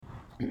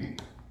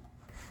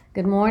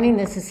Good morning,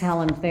 this is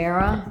Helen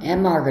Farah.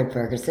 And Margaret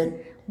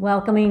Ferguson.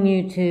 Welcoming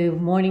you to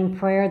morning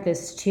prayer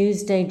this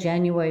Tuesday,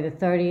 January the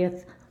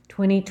 30th,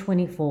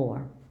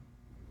 2024.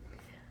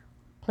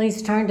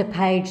 Please turn to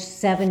page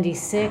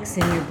 76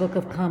 in your Book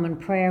of Common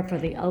Prayer for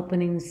the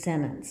opening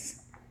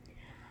sentence.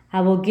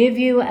 I will give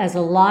you as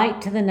a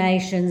light to the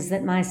nations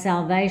that my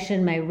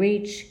salvation may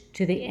reach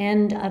to the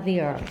end of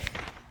the earth.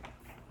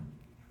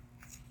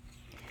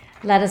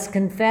 Let us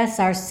confess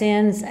our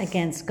sins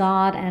against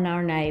God and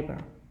our neighbor.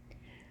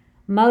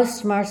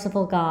 Most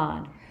merciful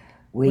God,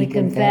 we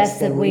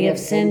confess that we have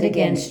sinned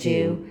against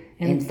you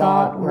in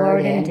thought,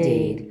 word, and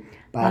deed,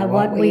 by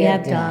what we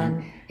have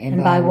done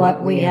and by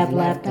what we have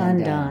left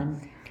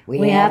undone.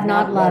 We have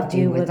not loved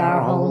you with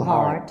our whole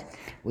heart.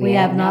 We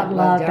have not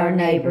loved our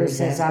neighbors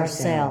as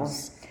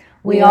ourselves.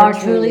 We are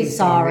truly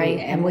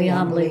sorry, and we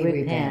humbly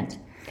repent.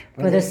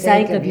 For the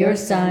sake of your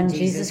Son,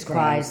 Jesus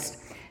Christ,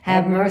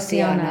 have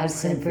mercy on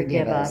us and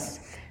forgive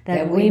us,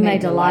 that we may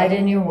delight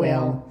in your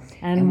will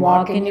and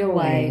walk in your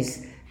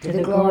ways, to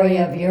the glory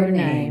of your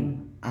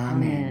name.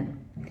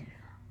 Amen.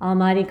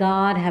 Almighty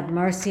God, have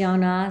mercy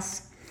on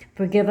us.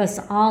 Forgive us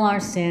all our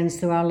sins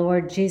through our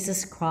Lord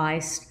Jesus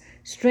Christ.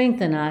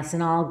 Strengthen us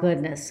in all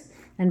goodness,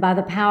 and by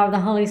the power of the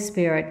Holy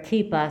Spirit,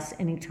 keep us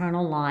in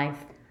eternal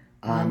life.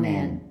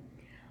 Amen.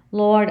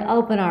 Lord,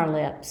 open our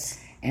lips,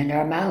 and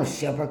our mouths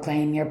shall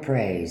proclaim your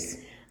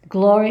praise.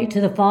 Glory to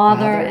the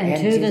Father,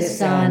 and to the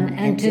Son,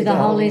 and to the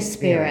Holy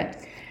Spirit,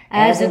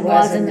 as it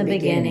was in the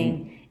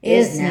beginning,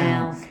 is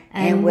now,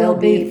 and will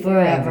be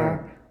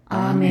forever.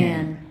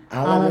 Amen.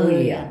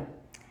 Alleluia.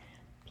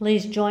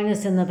 Please join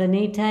us in the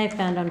Venite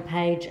found on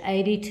page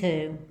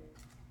 82.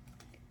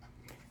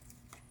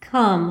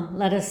 Come,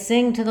 let us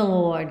sing to the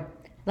Lord.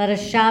 Let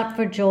us shout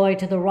for joy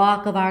to the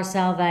rock of our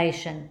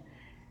salvation.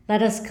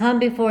 Let us come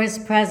before his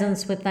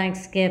presence with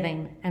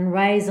thanksgiving and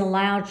raise a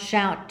loud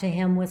shout to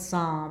him with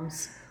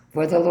psalms.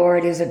 For the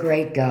Lord is a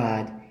great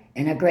God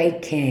and a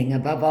great King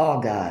above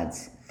all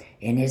gods.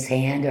 In his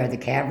hand are the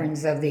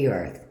caverns of the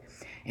earth,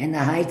 and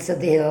the heights of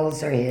the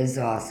hills are his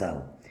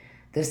also.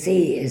 The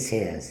sea is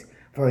his,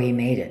 for he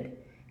made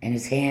it, and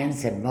his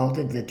hands have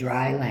molded the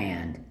dry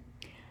land.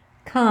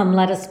 Come,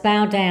 let us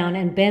bow down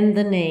and bend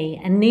the knee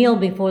and kneel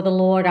before the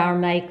Lord our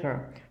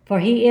Maker,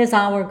 for he is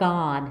our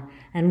God,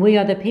 and we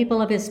are the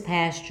people of his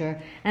pasture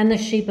and the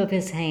sheep of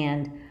his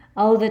hand.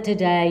 Oh, that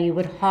today you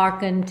would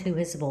hearken to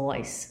his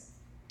voice.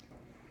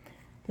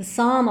 The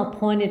psalm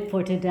appointed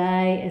for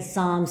today is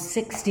Psalm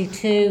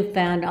 62,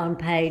 found on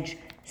page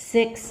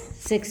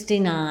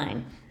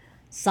 669.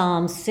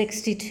 Psalm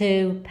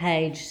 62,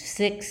 page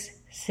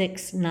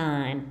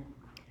 669.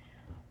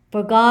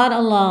 For God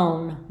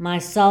alone my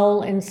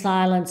soul in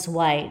silence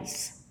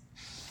waits.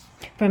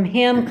 From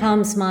him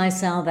comes my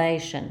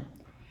salvation.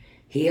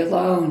 He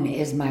alone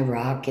is my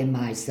rock and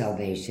my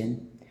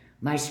salvation,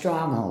 my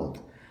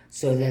stronghold,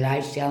 so that I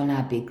shall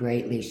not be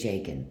greatly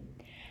shaken.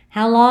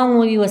 How long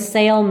will you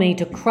assail me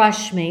to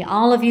crush me,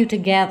 all of you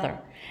together,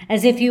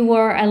 as if you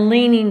were a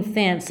leaning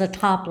fence, a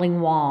toppling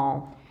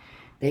wall?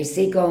 They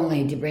seek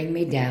only to bring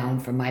me down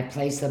from my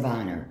place of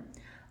honor.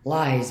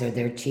 Lies are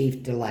their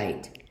chief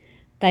delight.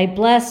 They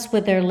bless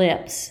with their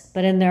lips,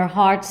 but in their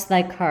hearts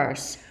they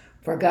curse.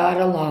 For God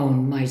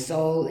alone my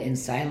soul in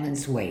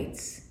silence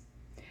waits.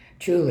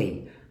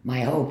 Truly,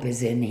 my hope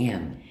is in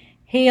him.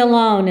 He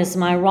alone is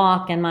my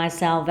rock and my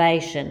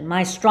salvation,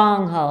 my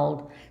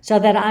stronghold, so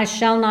that I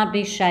shall not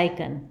be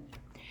shaken.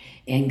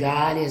 In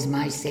God is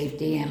my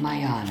safety and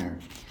my honor.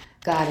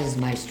 God is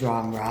my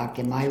strong rock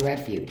and my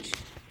refuge.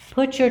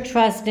 Put your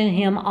trust in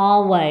him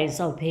always,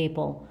 O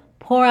people.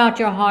 Pour out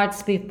your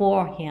hearts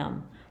before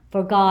him,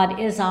 for God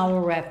is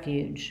our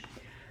refuge.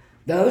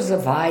 Those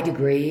of high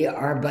degree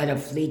are but a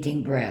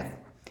fleeting breath.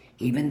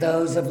 Even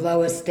those of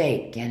low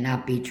estate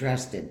cannot be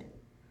trusted.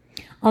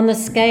 On the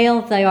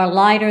scale, they are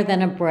lighter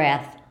than a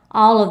breath,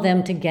 all of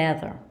them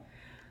together.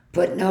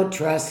 Put no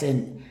trust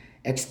in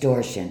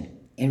extortion.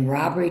 In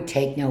robbery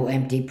take no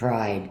empty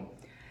pride.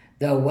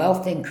 Though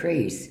wealth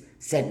increase,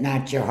 set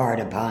not your heart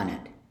upon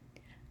it.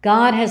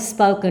 God has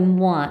spoken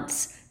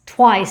once,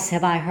 twice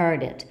have I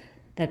heard it,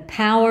 that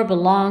power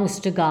belongs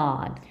to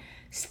God.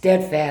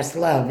 Steadfast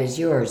love is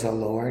yours, O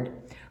Lord,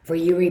 for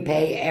you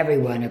repay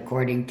everyone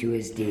according to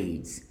his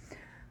deeds.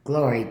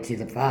 Glory to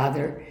the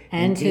Father,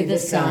 and to the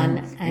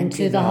Son, and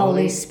to the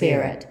Holy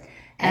Spirit,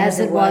 as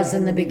it was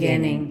in the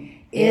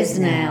beginning, is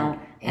now,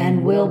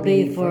 and will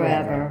be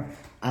forever.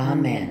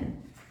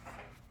 Amen.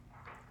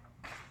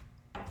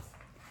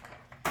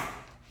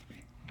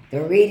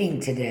 The reading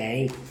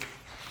today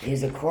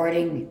is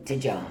according to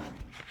John.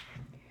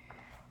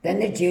 Then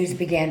the Jews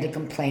began to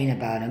complain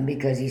about him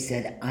because he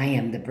said, I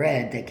am the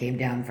bread that came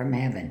down from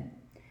heaven.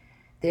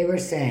 They were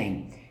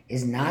saying,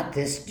 is not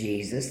this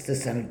Jesus, the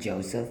son of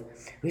Joseph,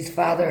 whose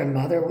father and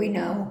mother we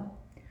know?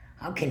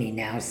 How can he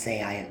now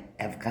say, I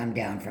have come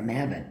down from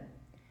heaven?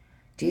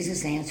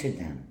 Jesus answered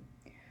them,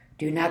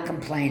 do not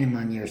complain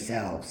among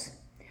yourselves.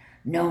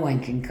 No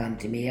one can come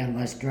to me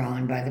unless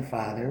drawn by the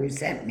Father who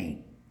sent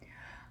me.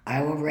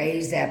 I will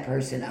raise that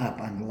person up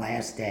on the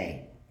last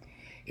day.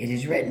 It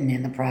is written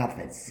in the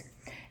prophets,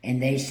 and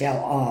they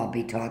shall all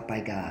be taught by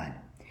God.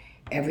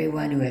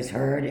 Everyone who has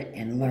heard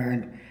and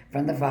learned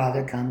from the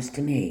Father comes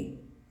to me.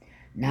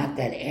 Not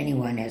that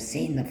anyone has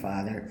seen the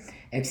Father,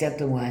 except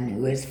the one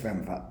who is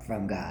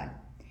from God.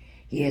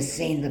 He has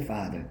seen the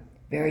Father.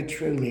 Very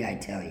truly, I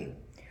tell you,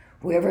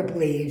 whoever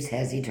believes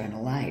has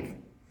eternal life.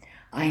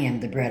 I am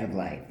the bread of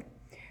life.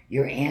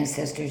 Your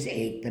ancestors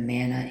ate the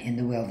manna in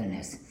the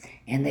wilderness,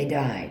 and they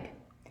died.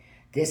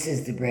 This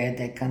is the bread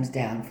that comes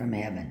down from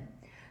heaven,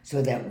 so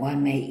that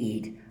one may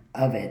eat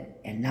of it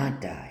and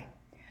not die.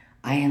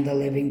 I am the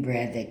living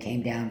bread that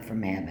came down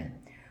from heaven.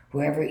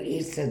 Whoever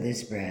eats of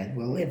this bread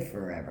will live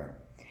forever,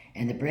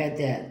 and the bread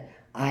that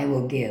I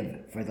will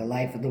give for the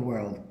life of the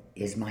world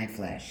is my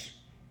flesh.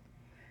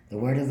 The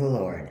word of the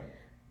Lord.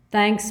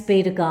 Thanks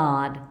be to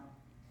God.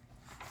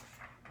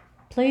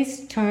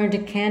 Please turn to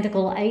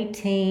Canticle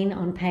 18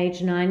 on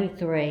page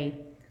 93,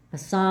 a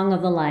song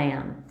of the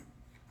Lamb.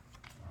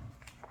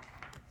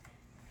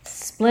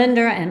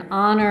 Splendor and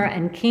honor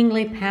and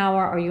kingly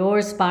power are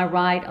yours by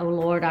right, O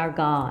Lord our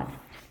God.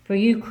 For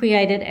you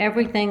created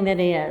everything that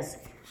is,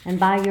 and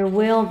by your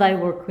will they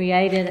were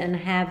created and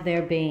have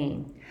their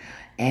being.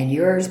 And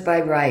yours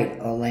by right,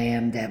 O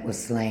Lamb that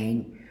was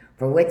slain,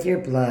 for with your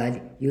blood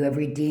you have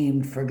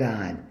redeemed for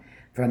God,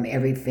 from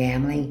every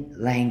family,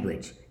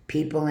 language,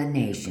 people, and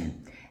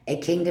nation, a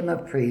kingdom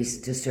of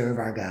priests to serve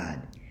our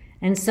God.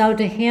 And so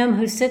to him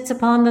who sits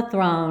upon the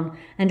throne,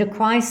 and to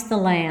Christ the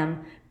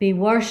Lamb, be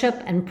worship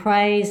and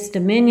praise,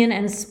 dominion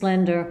and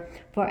splendor,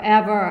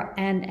 forever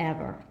and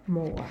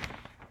evermore.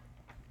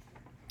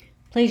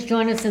 Please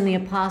join us in the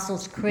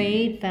Apostles'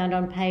 Creed, found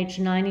on page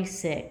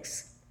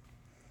 96.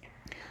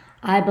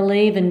 I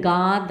believe in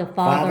God, the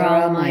Father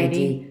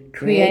Almighty,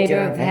 creator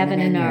of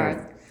heaven and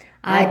earth.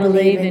 I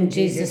believe in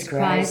Jesus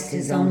Christ,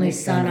 his only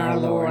Son, our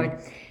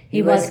Lord.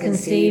 He was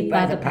conceived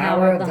by the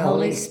power of the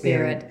Holy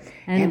Spirit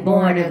and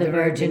born of the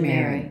Virgin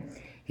Mary.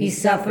 He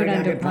suffered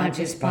under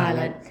Pontius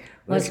Pilate,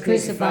 was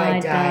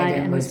crucified, died,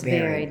 and was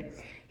buried.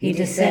 He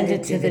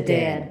descended to the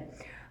dead.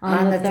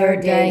 On the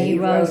third day he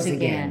rose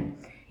again.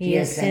 He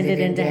ascended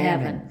into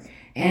heaven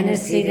and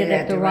is seated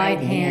at the right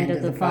hand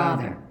of the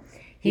Father.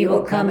 He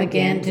will come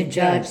again to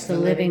judge the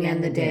living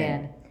and the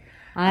dead.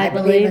 I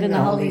believe in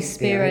the Holy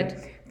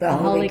Spirit, the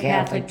Holy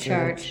Catholic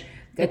Church,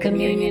 the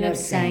communion of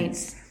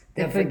saints,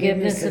 the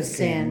forgiveness of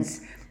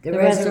sins, the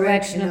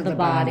resurrection of the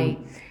body,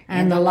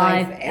 and the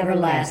life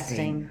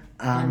everlasting.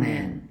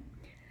 Amen.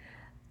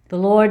 The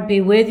Lord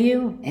be with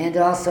you. And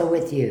also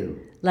with you.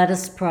 Let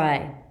us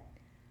pray.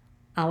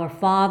 Our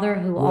Father,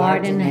 who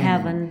art in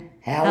heaven,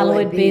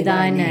 hallowed be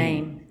thy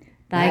name.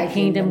 Thy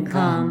kingdom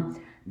come,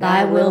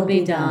 thy will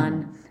be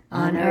done,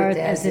 on earth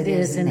as it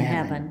is in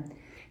heaven.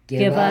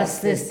 Give us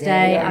this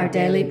day our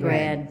daily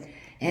bread,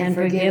 and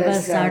forgive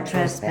us our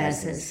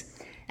trespasses,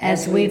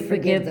 as we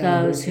forgive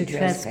those who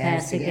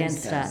trespass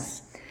against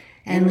us.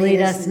 And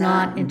lead us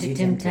not into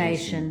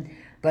temptation,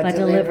 but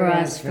deliver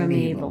us from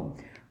evil.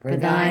 For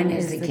thine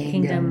is the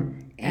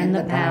kingdom, and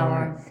the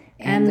power,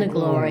 and the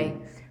glory,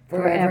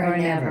 forever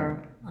and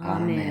ever.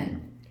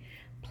 Amen.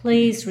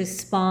 Please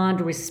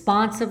respond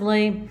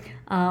responsively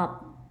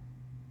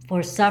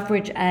for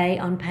suffrage A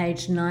on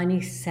page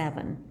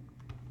 97.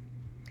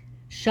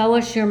 Show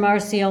us your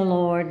mercy, O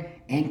Lord,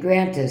 and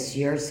grant us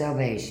your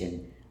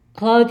salvation.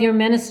 Clothe your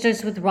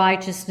ministers with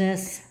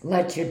righteousness.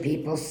 Let your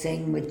people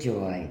sing with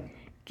joy.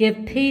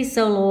 Give peace,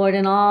 O Lord,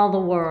 in all the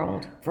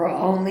world. For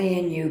only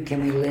in you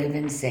can we live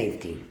in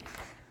safety.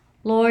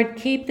 Lord,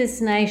 keep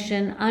this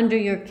nation under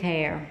your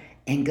care.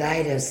 And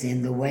guide us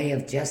in the way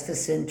of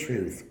justice and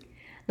truth.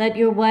 Let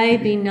your way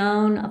be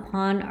known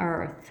upon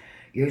earth.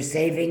 Your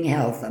saving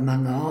health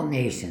among all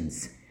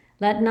nations.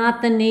 Let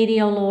not the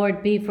needy, O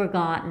Lord, be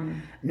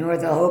forgotten. Nor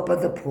the hope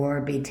of the poor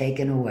be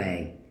taken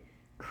away.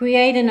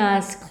 Create in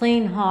us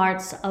clean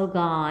hearts, O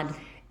God.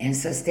 And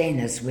sustain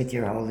us with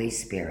your Holy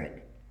Spirit.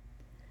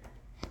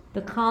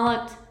 The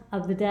collect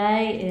of the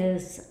day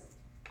is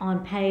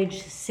on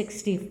page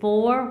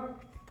 64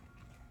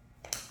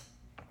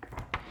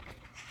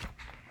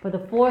 for the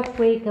fourth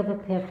week of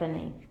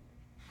Epiphany.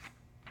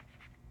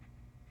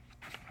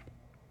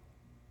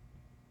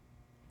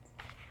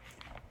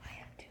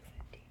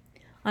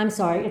 I'm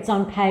sorry, it's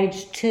on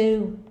page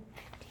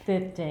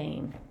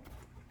 215.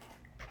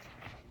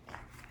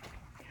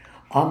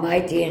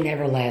 Almighty and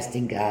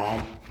everlasting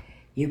God,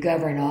 you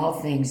govern all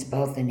things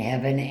both in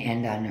heaven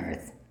and on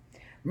earth.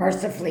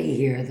 Mercifully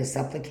hear the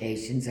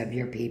supplications of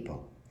your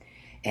people,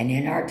 and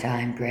in our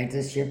time grant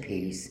us your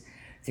peace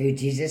through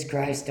Jesus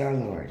Christ our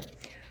Lord,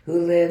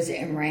 who lives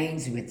and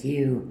reigns with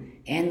you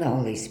and the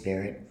Holy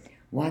Spirit,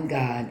 one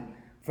God,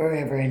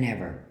 forever and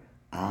ever.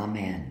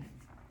 Amen.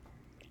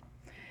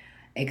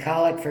 A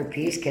collect for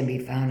peace can be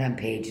found on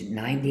page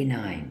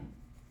 99.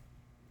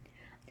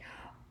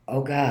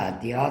 O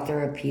God, the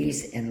author of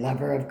peace and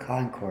lover of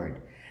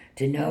concord,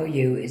 to know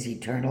you is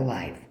eternal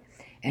life,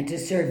 and to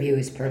serve you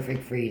is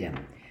perfect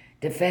freedom.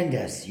 Defend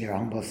us, your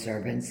humble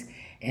servants,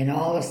 in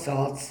all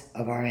assaults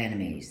of our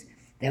enemies,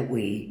 that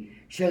we,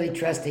 surely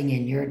trusting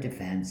in your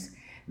defense,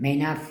 may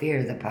not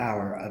fear the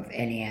power of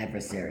any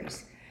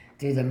adversaries.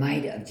 Through the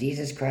might of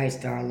Jesus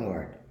Christ our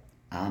Lord.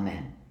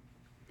 Amen.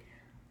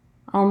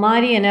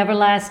 Almighty and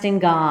everlasting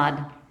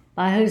God,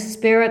 by whose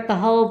Spirit the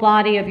whole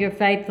body of your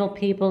faithful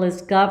people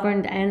is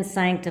governed and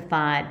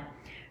sanctified,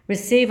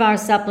 receive our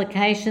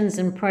supplications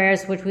and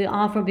prayers which we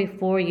offer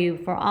before you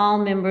for all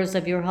members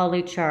of your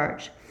holy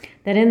church,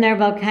 that in their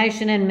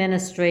vocation and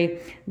ministry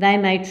they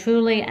may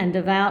truly and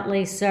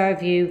devoutly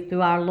serve you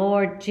through our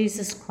Lord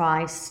Jesus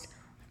Christ.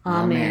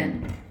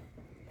 Amen.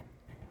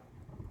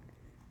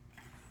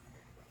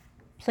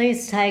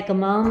 Please take a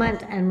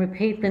moment and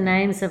repeat the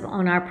names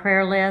on our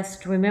prayer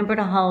list. Remember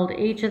to hold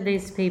each of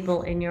these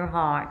people in your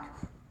heart.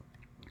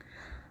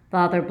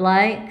 Father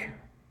Blake,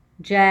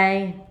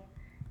 Jay,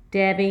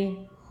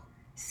 Debbie,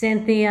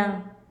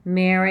 Cynthia,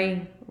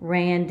 Mary,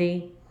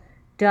 Randy,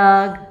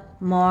 Doug,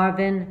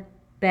 Marvin,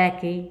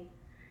 Becky,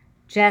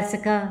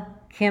 Jessica,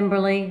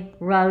 Kimberly,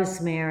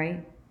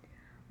 Rosemary,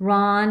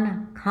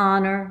 Ron,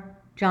 Connor,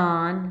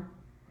 John,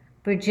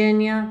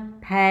 Virginia,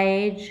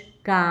 Paige,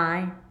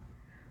 Guy,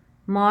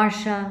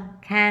 Marcia,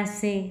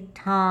 Cassie,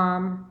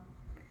 Tom,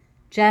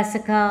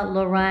 Jessica,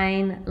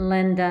 Lorraine,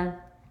 Linda,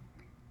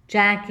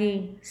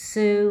 Jackie,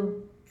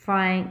 Sue,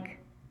 Frank,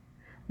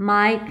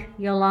 Mike,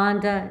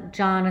 Yolanda,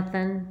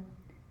 Jonathan,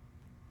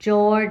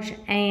 George,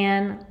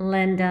 Ann,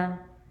 Linda,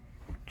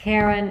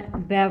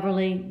 Karen,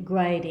 Beverly,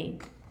 Grady.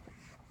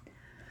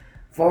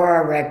 For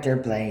our rector,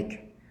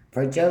 Blake,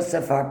 for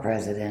Joseph, our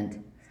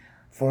president,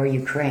 for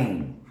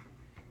Ukraine,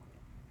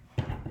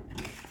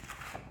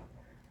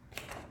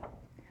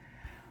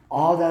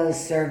 all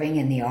those serving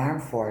in the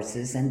armed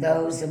forces and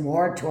those in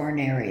war-torn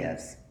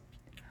areas,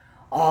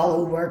 all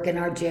who work in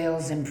our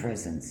jails and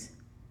prisons,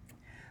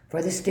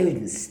 for the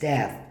students,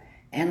 staff,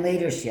 and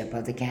leadership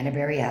of the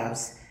Canterbury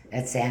House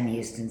at Sam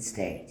Houston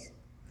State.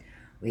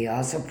 We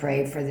also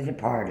pray for the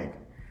departed,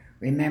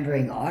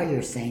 remembering all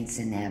your saints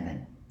in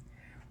heaven.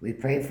 We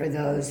pray for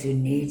those whose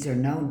needs are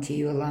known to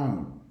you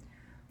alone,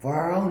 for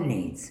our own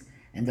needs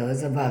and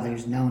those of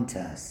others known to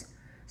us,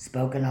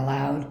 spoken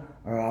aloud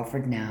or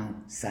offered now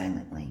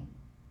silently.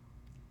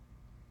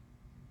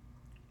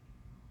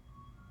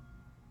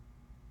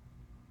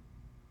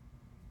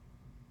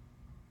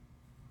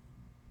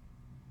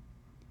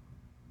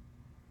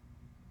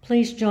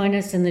 Please join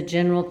us in the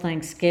general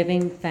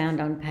thanksgiving found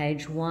on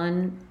page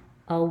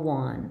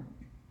 101.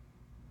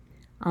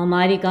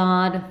 Almighty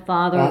God,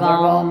 Father of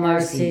all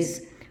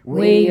mercies,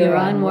 we, your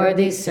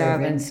unworthy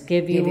servants,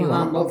 give you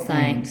humble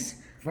thanks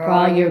for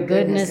all your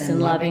goodness and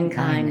loving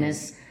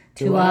kindness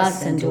to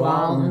us and to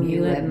all whom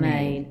you have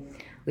made.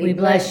 We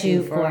bless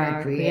you for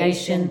our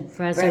creation,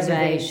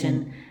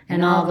 preservation,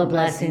 and all the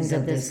blessings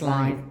of this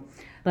life,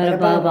 but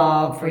above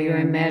all for your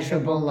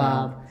immeasurable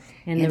love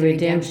in the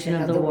redemption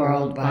of the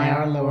world by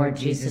our Lord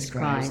Jesus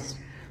Christ,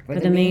 for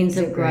the means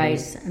of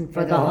grace and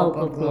for the hope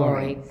of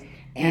glory.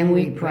 And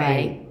we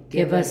pray,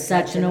 give us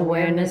such an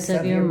awareness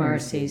of your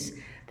mercies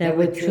that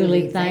with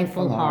truly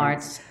thankful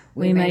hearts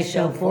we may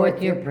show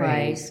forth your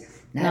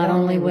praise, not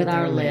only with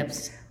our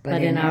lips,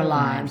 but in our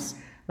lives,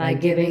 by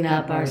giving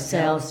up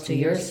ourselves to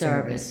your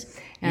service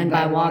and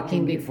by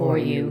walking before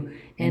you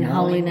in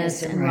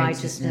holiness and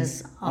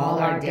righteousness all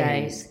our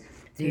days,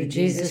 through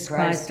Jesus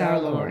Christ our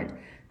Lord,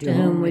 to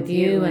whom with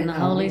you and the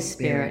Holy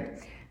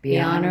Spirit be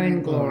honor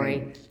and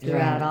glory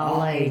throughout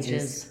all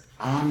ages.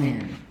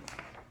 Amen.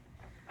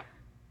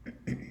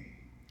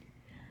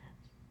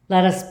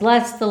 Let us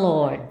bless the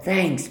Lord.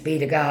 Thanks be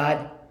to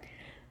God.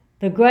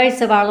 The grace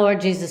of our Lord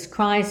Jesus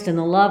Christ and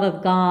the love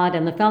of God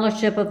and the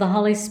fellowship of the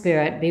Holy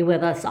Spirit be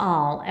with us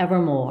all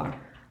evermore.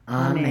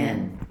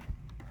 Amen.